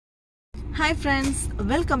Hi friends,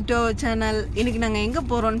 welcome to our channel. இன்னைக்கு நாங்க எங்க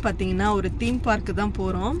போறோம்னு பாத்தீங்கன்னா ஒரு தீம் பார்க் தான்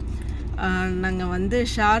போறோம். நாங்க வந்து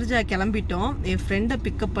ஷார்ஜா கிளம்பிட்டோம். என் ஃப்ரெண்ட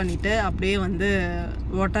பிக் அப் பண்ணிட்டு அப்படியே வந்து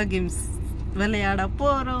வாட்டர் கேம்ஸ் விளையாட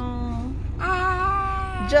போறோம்.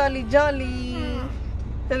 Jolly jolly.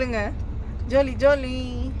 சொல்லுங்க. Jolly jolly.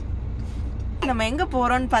 நம்ம எங்க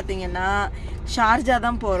போறோம்னு பாத்தீங்கன்னா ஷார்ஜா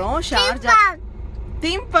தான் போறோம். ஷார்ஜா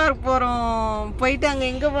தீம் பார்க் போறோம். போயிட்டு அங்க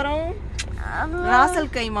எங்க போறோம்? rasal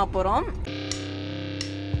kaima போறோம்.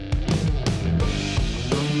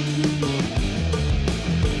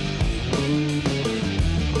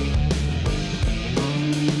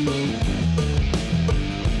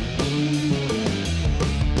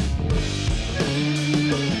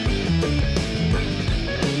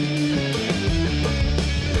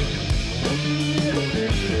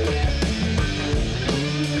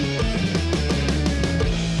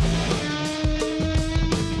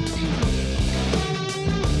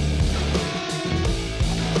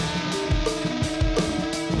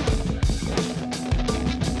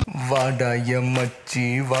 வாடாய மச்சி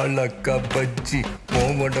வாழக்கா பச்சி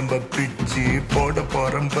உடம்ப பிச்சி போட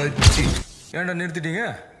போறம் பச்சி. ஏன்டா நிறுத்திட்டீங்க?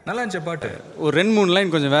 நல்லா இருந்துச்சு பாட்டு. ஒரு 2-3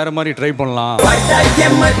 லைன் கொஞ்சம் வேற மாதிரி ட்ரை பண்ணலாம். வாடாய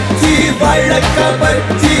மச்சி வாழக்கா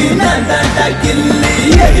பச்சி நந்தாண்டா கில்லி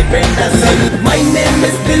எடிபெண்ட சல் மை நேம்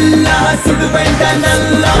இஸ் பில்லா சுடுவெண்ட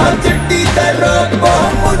நல்லா city தரோப்போ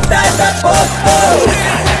முட்டாத போப்போ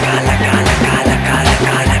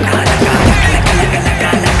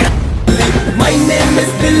My name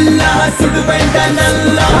is Billa, suduvenda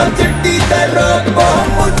nalla, chitti taropo,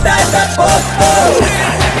 muttada popo.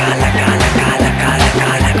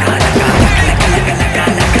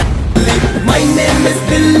 My name is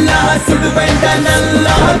Billa, suduvenda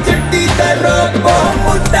nalla, chitti taropo,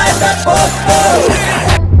 muttada popo.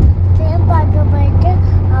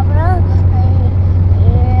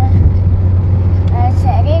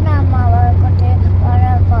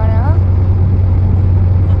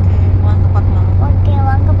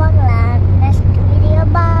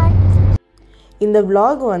 இந்த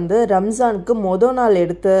vlog வந்து ரம்ஜானுக்கு மொதல் நாள்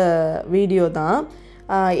எடுத்த வீடியோ தான்.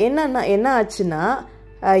 என்ன ஆச்சுன்னா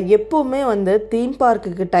எப்போவுமே வந்து தீம்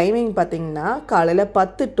பார்க்குக்கு டைமிங் பார்த்திங்கன்னா காலையில்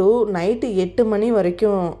 10 to நைட்டு 8 மணி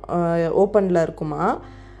வரைக்கும் ஓப்பனில் இருக்குமா.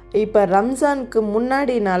 இப்போ ரம்ஜானுக்கு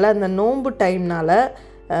முன்னாடினால அந்த நோன்பு டைம்னால்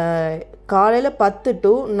காலையில் 10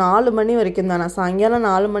 to 4 மணி வரைக்கும் தான், சாயங்காலம்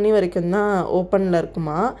 4 மணி வரைக்கும் தான் ஓப்பனில்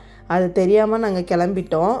இருக்குமா. அது தெரியாமல் நாங்கள்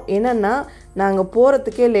கிளம்பிட்டோம். என்னென்னா நாங்கள்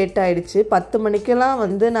போகிறதுக்கே லேட் ஆகிடுச்சு. 10 மணிக்கெல்லாம்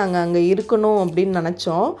வந்து நாங்கள் அங்கே இருக்கணும் அப்படின்னு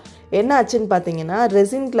நினச்சோம். என்ன ஆச்சுன்னு பார்த்தீங்கன்னா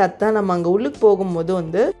ரெசின் கிளாத் தான். நம்ம அங்கே உள்ளுக்கு போகும்போது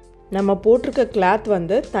வந்து நம்ம போட்டிருக்க கிளாத்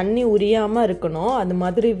வந்து தண்ணி உரியாமல் இருக்கணும். அது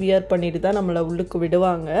மாதிரி வியர் பண்ணிட்டு தான் நம்மளை உள்ளுக்கு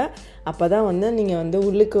விடுவாங்க. அப்போ தான் வந்து நீங்கள் வந்து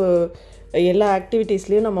உள்ளுக்கு எல்லா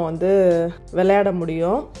ஆக்டிவிட்டீஸ்லேயும் நம்ம வந்து விளையாட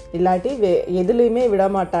முடியும். இல்லாட்டி எதுலேயுமே விட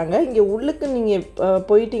மாட்டாங்க. இங்கே உள்ளுக்கு நீங்கள்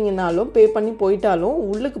போயிட்டீங்கனாலும் பே பண்ணி போயிட்டாலும்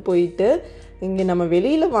உள்ளுக்கு போயிட்டு இங்கே நம்ம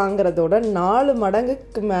வெளியில் வாங்குறதோட 4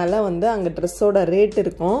 மடங்குக்கு மேலே வந்து அங்கே ட்ரெஸ்ஸோட ரேட்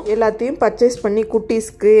இருக்கும். எல்லாத்தையும் பர்ச்சேஸ் பண்ணி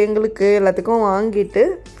குட்டீஸ்க்கு எங்களுக்கு எல்லாத்துக்கும் வாங்கிட்டு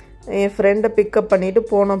என் ஃப்ரெண்டை பிக்கப் பண்ணிவிட்டு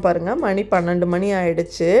போனோம் பாருங்கள். மணி 12 மணி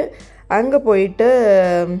ஆகிடுச்சு. அங்கே போயிட்டு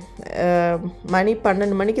மணி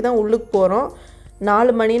 12 மணிக்கு தான் உள்ளுக்கு போகிறோம்.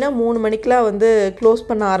 4 மணினா 3 மணிக்கெலாம் வந்து க்ளோஸ்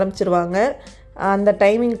பண்ண ஆரம்பிச்சிருவாங்க. அந்த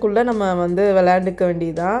டைமிங்குள்ளே நம்ம வந்து விளையாண்டுக்க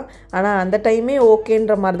வேண்டியதுதான். ஆனால் அந்த டைமே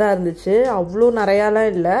ஓகேன்ற மாதிரி தான் இருந்துச்சு. அவ்வளோ நிறையாலாம்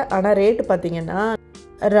இல்லை. ஆனால் ரேட்டு பார்த்திங்கன்னா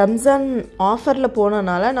ரம்ஜான் ஆஃபரில்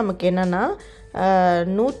போனனால நமக்கு என்னென்னா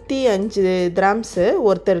 105 திராம்ஸு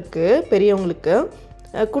ஒருத்தருக்கு, பெரியவங்களுக்கு.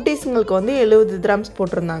 குட்டீஸுங்களுக்கு வந்து 70 திராம்ஸ்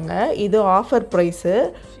போட்டிருந்தாங்க. இது ஆஃபர் ப்ரைஸு.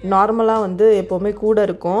 நார்மலாக வந்து எப்போவுமே கூட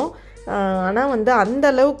இருக்கும். ஆனால் வந்து அந்த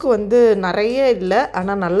அளவுக்கு வந்து நிறைய இல்லை.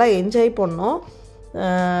 ஆனால் நல்லா என்ஜாய் பண்ணோம்.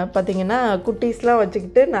 பார்த்திங்கன்னா குட்டீஸ்லாம்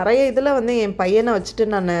வச்சுக்கிட்டு நிறைய இதில் வந்து என் பையனை வச்சுட்டு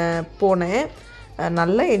நான் போனேன்.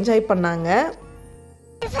 நல்லா என்ஜாய் பண்ணாங்க.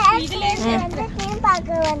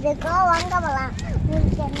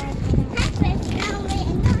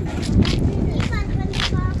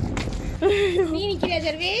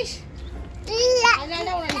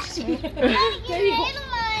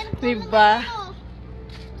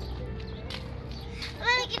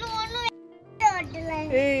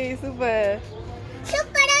 ஏய் சூப்பர்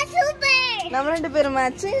சூப்பரா சூப்பர். நம்ம 2 பேரும்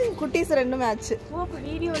மேட்ச், குட்டீஸ் 2 மேட்ச். ஓ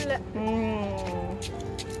வீடியோ இல்ல.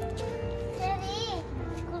 சரி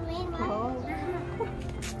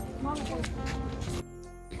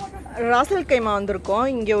ராசல் கைமா வந்திருக்கோம்.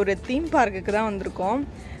 இங்கே ஒரு தீம் பார்க்குக்கு தான் வந்திருக்கோம்.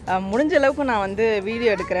 முடிஞ்ச அளவுக்கு நான் வந்து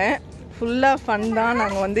வீடியோ எடுக்கிறேன். ஃபுல்லாக ஃபன் தான்.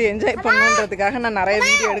 நாங்கள் வந்து என்ஜாய் பண்ணுன்றதுக்காக நான் நிறைய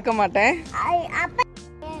வீடியோ எடுக்க மாட்டேன்.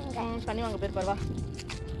 தண்ணி வாங்க பேர் பரவா.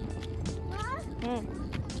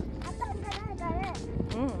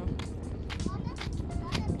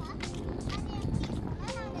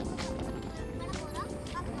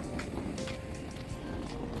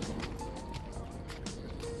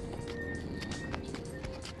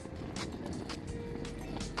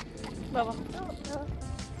 பாபா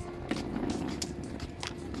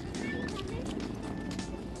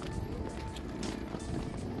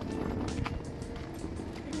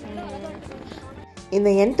இந்த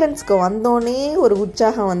என்ட்ரன்ஸ்க்கு வந்தோடனே ஒரு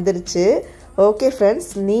உற்சாகம் வந்துருச்சு. ஓகே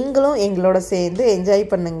ஃப்ரெண்ட்ஸ், நீங்களும் எங்களோட சேர்ந்து என்ஜாய்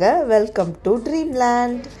பண்ணுங்கள். Welcome to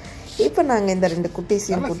Dreamland. இப்போ நாங்கள் இந்த 2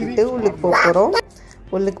 குட்டீஸையும் கூட்டிகிட்டு உள்ளுக்கு போக போகிறோம்.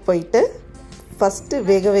 உள்ளுக்கு போயிட்டு ஃபஸ்ட்டு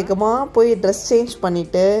வேகமாக போய் ட்ரெஸ் சேஞ்ச்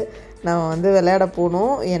பண்ணிவிட்டு நம்ம விளையாட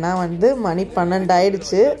போகணும். ஏன்னா மணி 12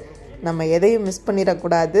 ஆயிடுச்சு. நம்ம எதையும் மிஸ்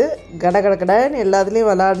பண்ணிடக்கூடாது. கடன்னு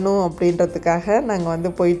எல்லாத்துலேயும் விளையாடணும் அப்படின்றதுக்காக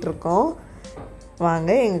நாங்கள் போயிட்டுருக்கோம். வாங்க,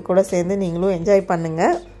 எங்கள் கூட சேர்ந்து நீங்களும் என்ஜாய்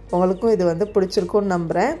பண்ணுங்கள். உங்களுக்கும் இது பிடிச்சிருக்கும்னு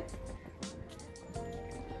நம்புகிறேன்.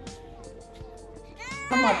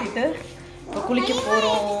 மாற்றிட்டு குளிக்க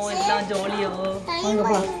போகிறோம். எல்லாம் ஜாலியாக வாங்க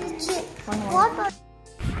போகலாம்.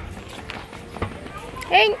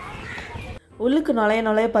 உள்ளுக்கு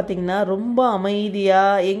நுழைய பார்த்தீங்கன்னா ரொம்ப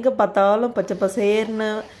அமைதியாக, எங்கே பார்த்தாலும் பச்சை பசேர்னு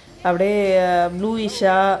அப்படியே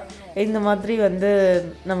ப்ளூயிஷாக இந்த மாதிரி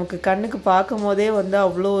நமக்கு கண்ணுக்கு பார்க்கும் போதே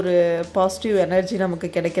அவ்வளோ ஒரு பாசிட்டிவ் எனர்ஜி நமக்கு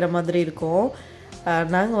கிடைக்கிற மாதிரி இருக்கும்.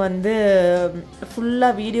 நாங்கள்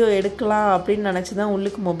ஃபுல்லாக வீடியோ எடுக்கலாம் அப்படின்னு நினச்சி தான்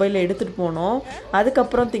உள்ளுக்கு மொபைலில் எடுத்துகிட்டு போனோம்.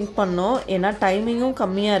 அதுக்கப்புறம் திங்க் பண்ணோம், ஏன்னா டைமிங்கும்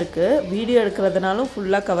கம்மியாக இருக்குது. வீடியோ எடுக்கிறதுனாலும்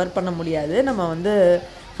ஃபுல்லாக கவர் பண்ண முடியாது. நம்ம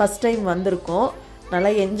ஃபஸ்ட் டைம் வந்திருக்கோம்,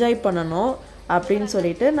 நல்லா என்ஜாய் பண்ணணும் அப்படின்னு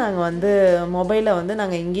சொல்லிட்டு நாங்கள் மொபைலை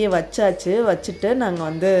நாங்கள் இங்கேயே வச்சுட்டு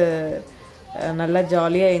நாங்கள் நல்லா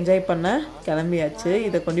ஜாலியாக என்ஜாய் பண்ண கிளம்பியாச்சு.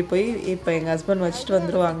 இதை கொண்டு போய் இப்போ எங்கள் ஹஸ்பண்ட் வச்சுட்டு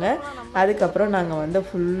வந்துடுவாங்க. அதுக்கப்புறம் நாங்கள்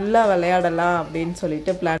ஃபுல்லாக விளையாடலாம் அப்படின்னு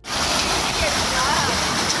சொல்லிட்டு பிளான்.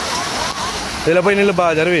 இதில் போய் நில்லுப்பா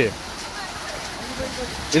ஜர்வி,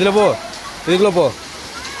 இதில் போ, இதுக்குள்ளே போ.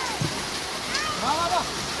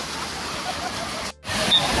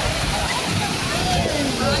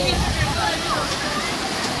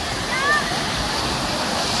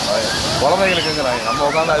 குழந்தைங்களுக்கு நம்ம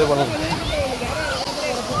உட்காந்து அது பண்ணணும்.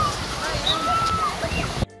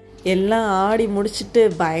 எல்லாம் ஆடி முடிச்சுட்டு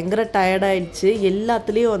பயங்கர டயர்டாயிடுச்சு.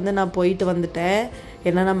 எல்லாத்துலேயும் நான் போயிட்டு வந்துட்டேன்.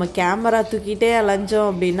 ஏன்னா நம்ம கேமரா தூக்கிட்டே அலைஞ்சோம்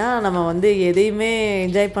அப்படின்னா நம்ம எதையுமே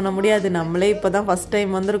என்ஜாய் பண்ண முடியாது. நம்மளே இப்போ தான் ஃபஸ்ட்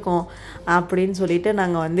டைம் வந்திருக்கோம் அப்படின்னு சொல்லிட்டு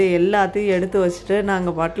நாங்கள் எல்லாத்தையும் எடுத்து வச்சுட்டு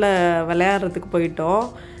நாங்கள் பாட்டில் விளையாடுறதுக்கு போயிட்டோம்.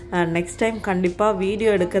 நெக்ஸ்ட் டைம் கண்டிப்பாக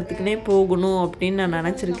வீடியோ எடுக்கிறதுக்குனே போகணும் அப்படின்னு நான்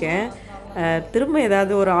நினச்சிருக்கேன். திரும்ப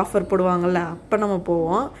ஏதாவது ஒரு ஆஃபர் போடுவாங்கள்ல, அப்போ நம்ம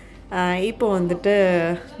போவோம். இப்போ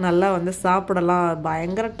நல்லா சாப்பிடலாம்.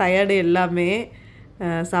 பயங்கர டயர்டு, எல்லாமே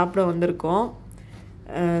சாப்பிட வந்திருக்கோம்.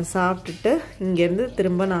 சாப்பிட்டுட்டு இங்கேருந்து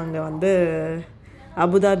திரும்ப நாங்கள்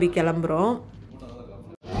அபுதாபி கிளம்புறோம்.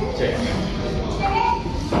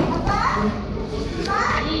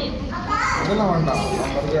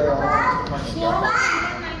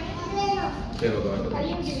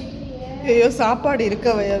 ஐயோ, சாப்பாடு இருக்க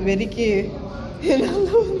வெறிக்கு.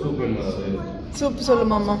 சூப் சொல்லு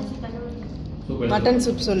மாமா, மட்டன்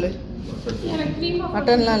சூப் சொல்லு.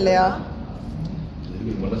 மட்டன்லாம் இல்லையா?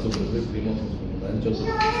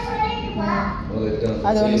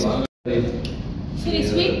 அது ஒன்று சொல்லு.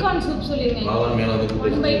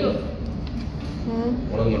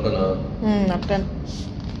 மட்டன்.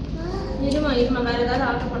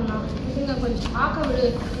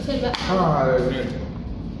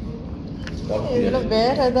 இதுல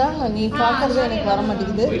வேற ஏதாவது நீ பாக்குறது எனக்கு வர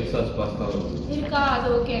மாட்டேங்குது.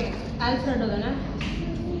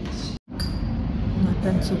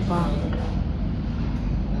 மட்டன் சூப்பா?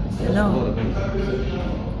 ஹலோ,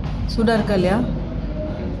 சூடா இருக்கா இல்லையா?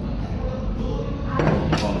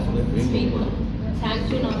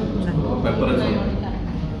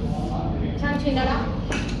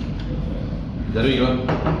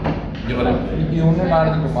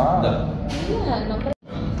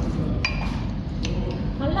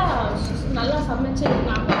 நல்லா சமைச்சு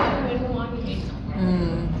வேணும் வாங்கி.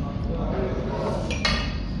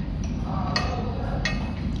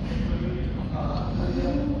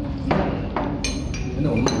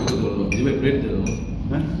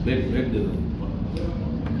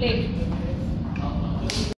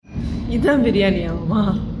 இதான் பிரியாணியாமா?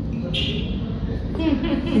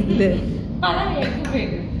 இல்ல,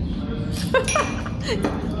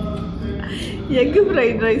 எக்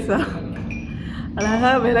ஃப்ரைட் ரைஸா? அழகா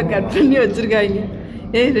மேல கட் பண்ணி வச்சிருக்காங்க.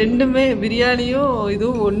 ரெண்டுமே பிரியாணியும்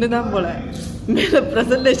இதுவும் ஒன்று தான் போல. மேல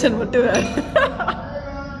ப்ரெசன்டேஷன் மட்டும் வேற.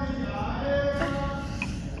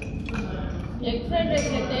 எக் ஃப்ரைட்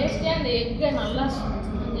ரைஸ்ல டேஸ்டியா அந்த எக் நல்லா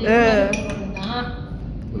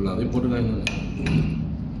அதை போட்டுக்காங்க.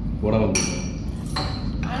 போடாம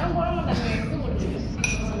போட மாட்டாங்க.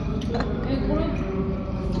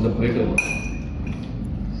 இந்த பிளேட்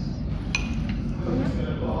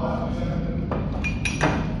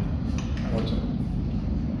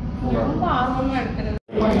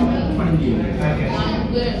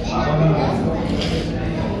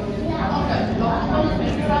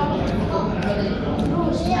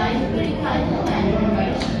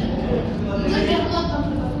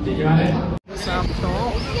சாப்பிட்டோம்.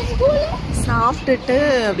 சாப்பிட்டுட்டு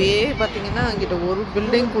அப்படியே பார்த்தீங்கன்னா அங்கிட்ட ஒரு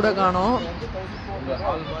பில்டிங் கூட காணோம்.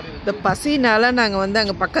 இந்த பசினால நாங்கள் வந்து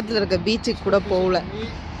அங்கே பக்கத்தில் இருக்க பீச்சுக்கு கூட போகல,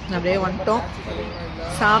 அப்படியே வந்துட்டோம்.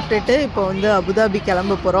 சாப்பிட்டுட்டு இப்போ வந்து அபுதாபி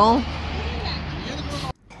கிளம்ப போகிறோம்.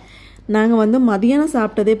 நாங்கள் வந்து மதியானம்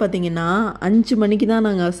சாப்பிட்டதே பார்த்திங்கன்னா 5 மணிக்கு தான்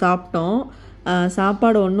நாங்கள் சாப்பிட்டோம்.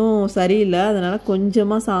 சாப்பாடு ஒன்றும் சரியில்லை, அதனால்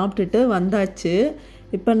கொஞ்சமாக சாப்பிட்டுட்டு வந்தாச்சு.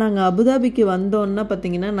 இப்போ நாங்கள் அபுதாபிக்கு வந்தோன்னா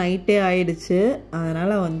பார்த்திங்கன்னா நைட்டே ஆயிடுச்சு.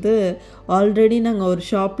 அதனால் வந்து ஆல்ரெடி நாங்கள் ஒரு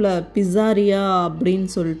ஷாப்பில் பிஸாரியா அப்படின்னு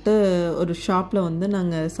சொல்லிட்டு ஒரு ஷாப்பில் வந்து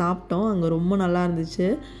நாங்கள் சாப்பிட்டோம். அங்கே ரொம்ப நல்லா இருந்துச்சு.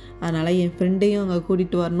 அதனால் என் ஃப்ரெண்டையும் அங்கே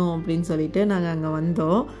கூட்டிகிட்டு வரணும் அப்படின்னு சொல்லிட்டு நாங்கள் அங்கே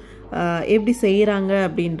வந்தோம். எப்படி செய்கிறாங்க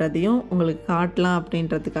அப்படின்றதையும் உங்களுக்கு காட்டலாம்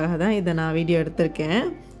அப்படின்றதுக்காக தான் இதை நான் வீடியோ எடுத்திருக்கேன்.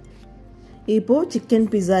 இப்போது சிக்கன்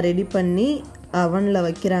பிஸா ரெடி பண்ணி அவனில்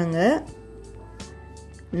வைக்கிறாங்க.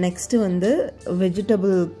 நெக்ஸ்ட்டு வந்து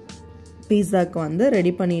வெஜிடபிள் பீஸாவுக்கு வந்து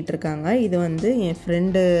ரெடி பண்ணிகிட்ருக்காங்க. இது வந்து என்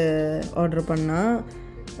ஃப்ரெண்டு ஆர்டர் பண்ணால்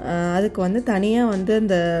அதுக்கு வந்து தனியாக வந்து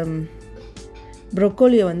அந்த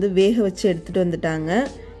ப்ரொக்கோலியை வந்து வேக வச்சு எடுத்துகிட்டு வந்துட்டாங்க.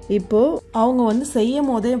 இப்போது அவங்க வந்து செய்யும்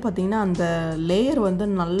போதே பார்த்திங்கன்னா அந்த லேயர் வந்து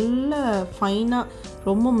நல்ல ஃபைனாக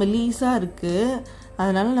ரொம்ப மெலீஸாக இருக்குது.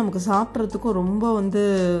 அதனால் நமக்கு சாப்பிட்றதுக்கும் ரொம்ப வந்து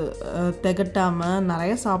திகட்டாமல்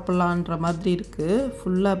நிறைய சாப்பிட்லான்ற மாதிரி இருக்குது.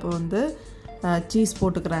 ஃபுல்லாக இப்போ வந்து சீஸ்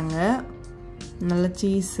போட்டுக்கிறாங்க, நல்ல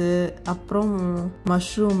சீஸு, அப்புறம்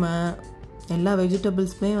மஷ்ரூமு, எல்லா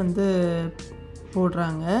வெஜிடபிள்ஸுமே வந்து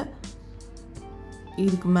போடுறாங்க.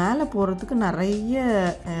 இதுக்கு மேலே போகிறதுக்கு நிறைய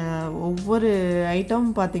ஒவ்வொரு ஐட்டம்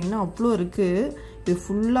பார்த்திங்கன்னா அவ்வளோ இருக்குது. இது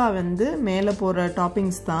ஃபுல்லாக வந்து மேலே போகிற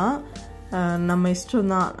டாப்பிங்ஸ் தான். நம்ம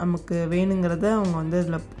இஷ்டம் தான், நமக்கு வேணுங்கிறத அவங்க வந்து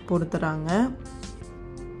இதில் போடுத்துறாங்க.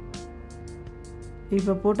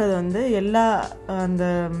 இப்போ போட்டது வந்து எல்லா அந்த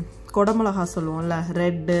கொடமிளகா சொல்லுவோம்ல,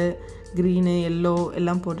 ரெட்டு, க்ரீனு, எல்லோ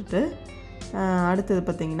எல்லாம் போட்டுட்டு அடுத்தது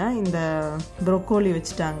பார்த்திங்கன்னா இந்த ப்ரொக்கோலி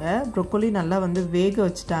வச்சுட்டாங்க. ப்ரொக்கோலி நல்லா வந்து வேக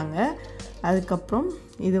வச்சுட்டாங்க. அதுக்கப்புறம்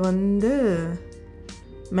இது வந்து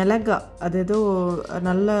மிளகா, அது ஏதோ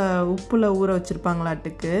நல்ல உப்பில் ஊற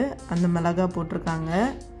வச்சுருப்பாங்களாட்டுக்கு, அந்த மிளகா போட்டிருக்காங்க.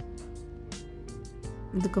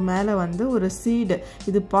 இதுக்கு மேலே வந்து ஒரு சீடு,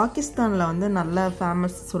 இது பாகிஸ்தானில் வந்து நல்லா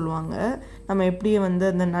ஃபேமஸ் சொல்லுவாங்க. நம்ம எப்படி வந்து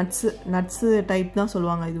அந்த நட்ஸு டைப் தான்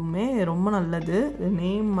சொல்லுவாங்க. இதுவுமே ரொம்ப நல்லது,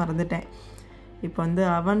 நேம் மறந்துட்டேன். இப்போ வந்து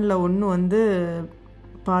அவனில் ஒன்று வந்து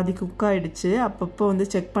பாதி குக் ஆகிடுச்சு, அப்பப்போ வந்து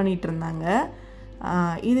செக் பண்ணிகிட்டு இருந்தாங்க.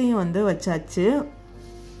 இதையும் வந்து வச்சாச்சு.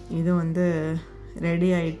 இது வந்து ரெடி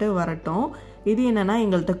ஆகிட்டு வரட்டும். இது என்னென்னா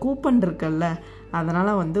எங்கள்கிட்ட கூப்பன் இருக்குல்ல,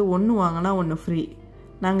 அதனால் வந்து ஒன்று வாங்கினா ஒன்று ஃப்ரீ.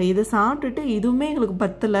 நாங்கள் இதை சாப்பிட்டுட்டு இதுவுமே எங்களுக்கு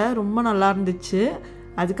பத்தலை, ரொம்ப நல்லா இருந்துச்சு.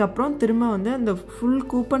 அதுக்கப்புறம் திரும்ப வந்து அந்த ஃபுல்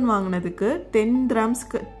கூப்பன் வாங்கினதுக்கு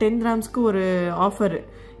 10 கிராம்ஸ்க்கு ஒரு ஆஃபரு.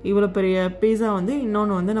 இவ்வளோ பெரிய பீஸா வந்து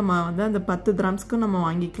இன்னொன்று வந்து நம்ம வந்து அந்த 10 கிராம்ஸ்க்கு நம்ம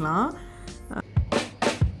வாங்கிக்கலாம்.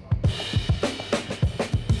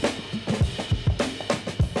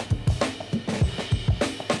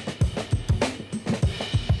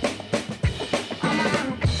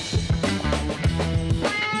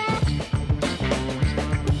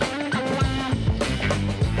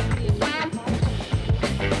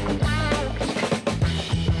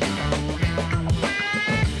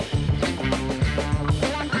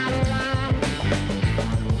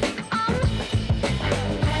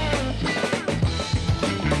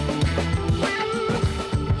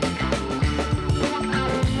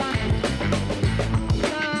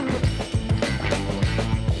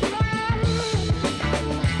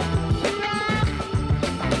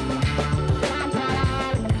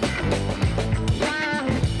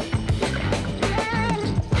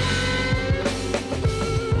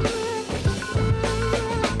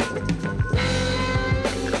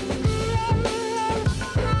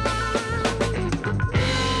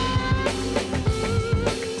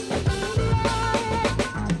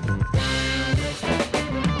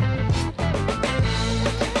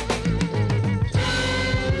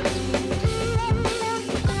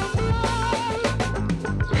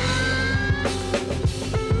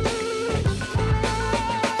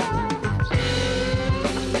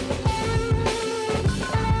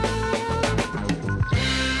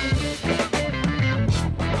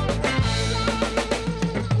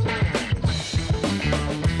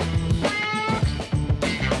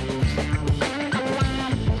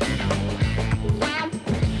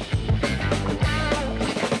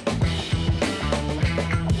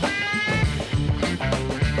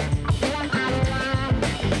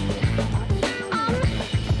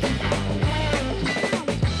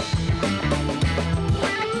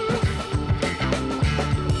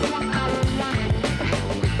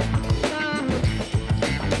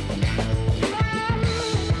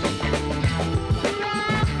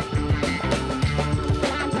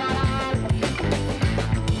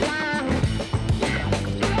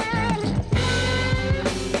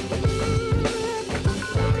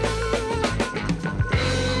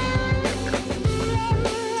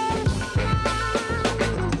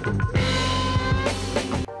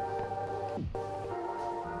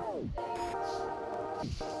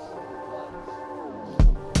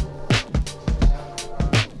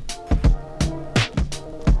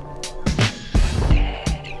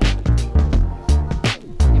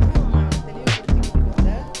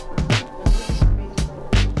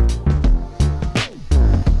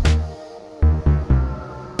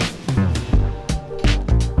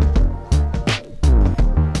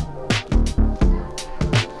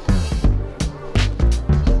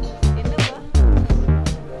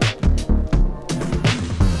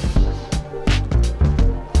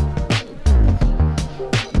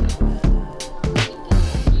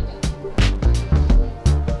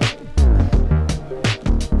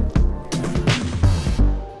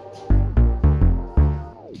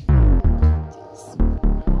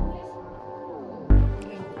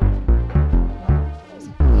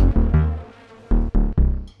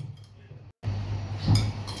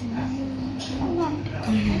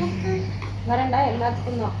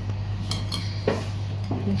 மட்டும்தான்.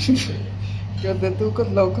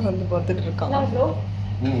 தூக்கத்தில் உட்காந்து பார்த்துட்டு இருக்கான். ப்ரோ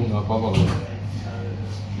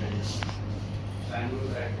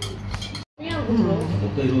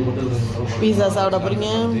பீஸா சாப்பிட போறீங்க?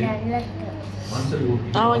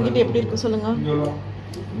 வாங்கிட்டு எப்படி இருக்கு சொல்லுங்க.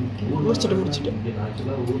 முடிச்சுட்டு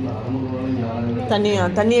தண்ணி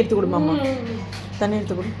எடுத்து கொடுமாம்மா. தண்ணி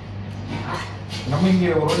எடுத்து கொடு.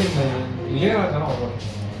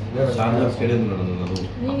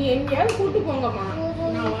 நீங்க எங்கேயாவது கூட்டு போங்கம்மா,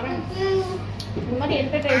 நான் வரேன். இந்த மாதிரி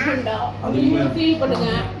என்டர்டைன்மெண்டா ஃபீல் பண்ணுங்க.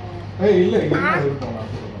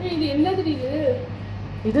 இது என்னது?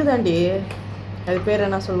 இது தாண்டி, அது பேர்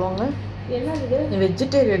என்ன சொல்லுவாங்க? என்னது?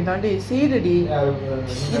 வெஜிடேரியன் தாண்டி, சீடுடி.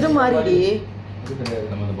 இது மாதிரிடி.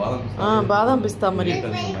 பாதாம் பிஸ்தா மாதிரி.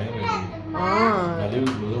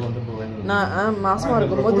 நான் மாசமா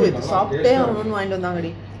இருக்கும்போது இது சாப்பிட்டே ஆகணும்னு வாங்கிட்டு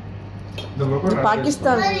வந்தாங்கடி.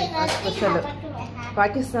 பாகிஸ்தான் ஸ்பெஷல்.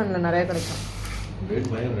 பாகிஸ்தான்ல நிறைய கிடைக்கும்.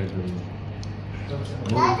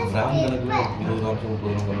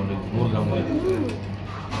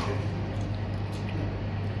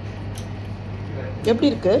 எப்படி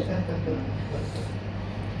இருக்கு?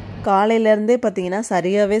 காலையிலேருந்தே பார்த்தீங்கன்னா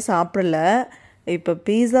சரியாகவே சாப்பிடல. இப்போ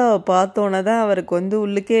பீஸாவை பார்த்தோன்னே தான் அவருக்கு வந்து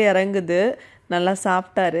உள்ளுக்கே இறங்குது. நல்லா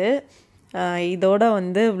சாப்பிட்டாரு. இதோட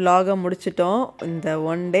வந்து விலாகை முடிச்சிட்டோம். இந்த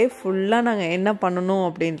ஒன் டே ஃபுல்லாக நாங்கள் என்ன பண்ணணும்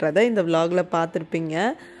அப்படின்றத இந்த விலாகில் பார்த்துருப்பீங்க.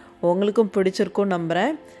 உங்களுக்கும் பிடிச்சிருக்கும்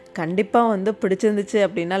நம்புகிறேன். கண்டிப்பாக வந்து பிடிச்சிருந்துச்சு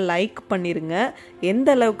அப்படின்னா லைக் பண்ணிடுங்க. எந்த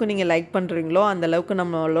அளவுக்கு நீங்கள் லைக் பண்ணுறீங்களோ அந்த அளவுக்கு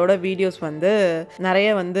நம்மளோட வீடியோஸ் வந்து நிறைய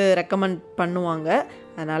வந்து ரெக்கமெண்ட் பண்ணுவாங்க.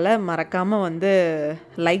 அதனால் மறக்காமல் வந்து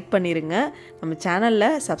லைக் பண்ணிடுங்க. நம்ம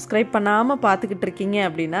சேனலில் சப்ஸ்கிரைப் பண்ணாமல் பார்த்துக்கிட்டு இருக்கீங்க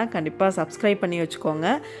அப்படின்னா கண்டிப்பாக சப்ஸ்கிரைப் பண்ணி வச்சுக்கோங்க.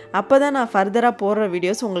 அப்போ தான் நான் ஃபர்தராக போடுற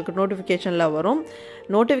வீடியோஸ் உங்களுக்கு நோட்டிஃபிகேஷனில் வரும்.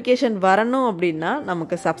 நோட்டிஃபிகேஷன் வரணும் அப்படின்னா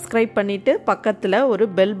நமக்கு சப்ஸ்கிரைப் பண்ணிவிட்டு பக்கத்தில் ஒரு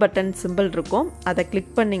பெல் பட்டன் சிம்பிள் இருக்கும். அதை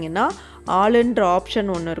கிளிக் பண்ணிங்கன்னா ஆல்ன்ற ஆப்ஷன்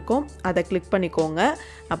ஒன்று இருக்கும். அதை கிளிக் பண்ணிக்கோங்க.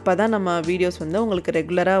 அப்போ தான் நம்ம வீடியோஸ் வந்து உங்களுக்கு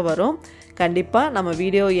ரெகுலராக வரும். கண்டிப்பாக நம்ம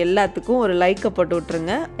வீடியோ எல்லாத்துக்கும் ஒரு லைக்கை போட்டு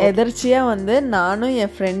விட்ருங்க. எதர்ச்சியாக வந்து நானும்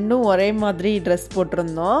என் ஃப்ரெண்டும் ஒரே மாதிரி ட்ரெஸ்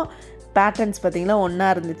போட்டிருந்தோம். பேட்டர்ன்ஸ் பார்த்திங்கன்னா ஒன்றா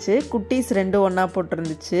இருந்துச்சு. குட்டீஸ் ரெண்டும் ஒன்றா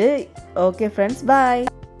போட்டிருந்துச்சு. ஓகே ஃப்ரெண்ட்ஸ், பாய்.